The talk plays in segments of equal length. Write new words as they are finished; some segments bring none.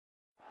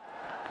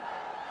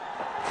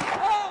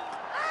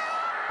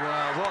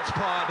Well, what's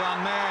Parr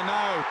done there?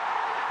 No,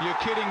 you're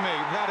kidding me.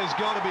 That has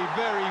got to be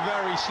very,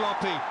 very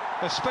sloppy,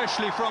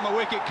 especially from a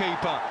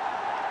wicket-keeper.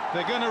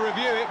 They're going to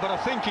review it, but I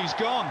think he's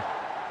gone.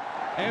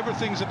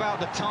 Everything's about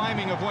the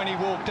timing of when he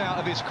walked out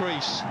of his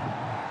crease.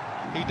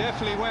 He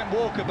definitely went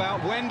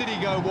walkabout. When did he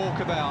go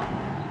walkabout?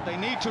 They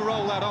need to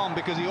roll that on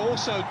because he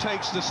also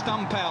takes the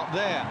stump out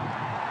there.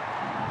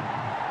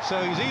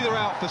 So he's either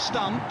out for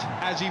stumped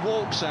as he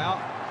walks out,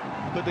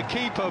 but the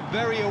keeper,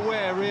 very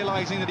aware,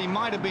 realising that he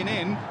might have been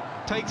in,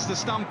 takes the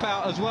stump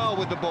out as well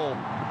with the ball.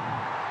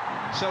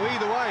 So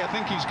either way, I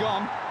think he's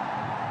gone.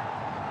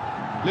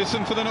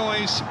 Listen for the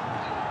noise.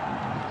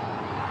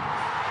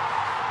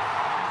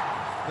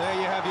 There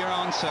you have your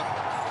answer.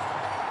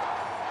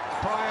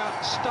 Pryor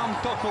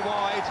stumped off a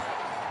wide.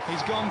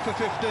 He's gone for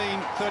 15,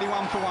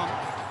 31 for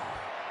 1.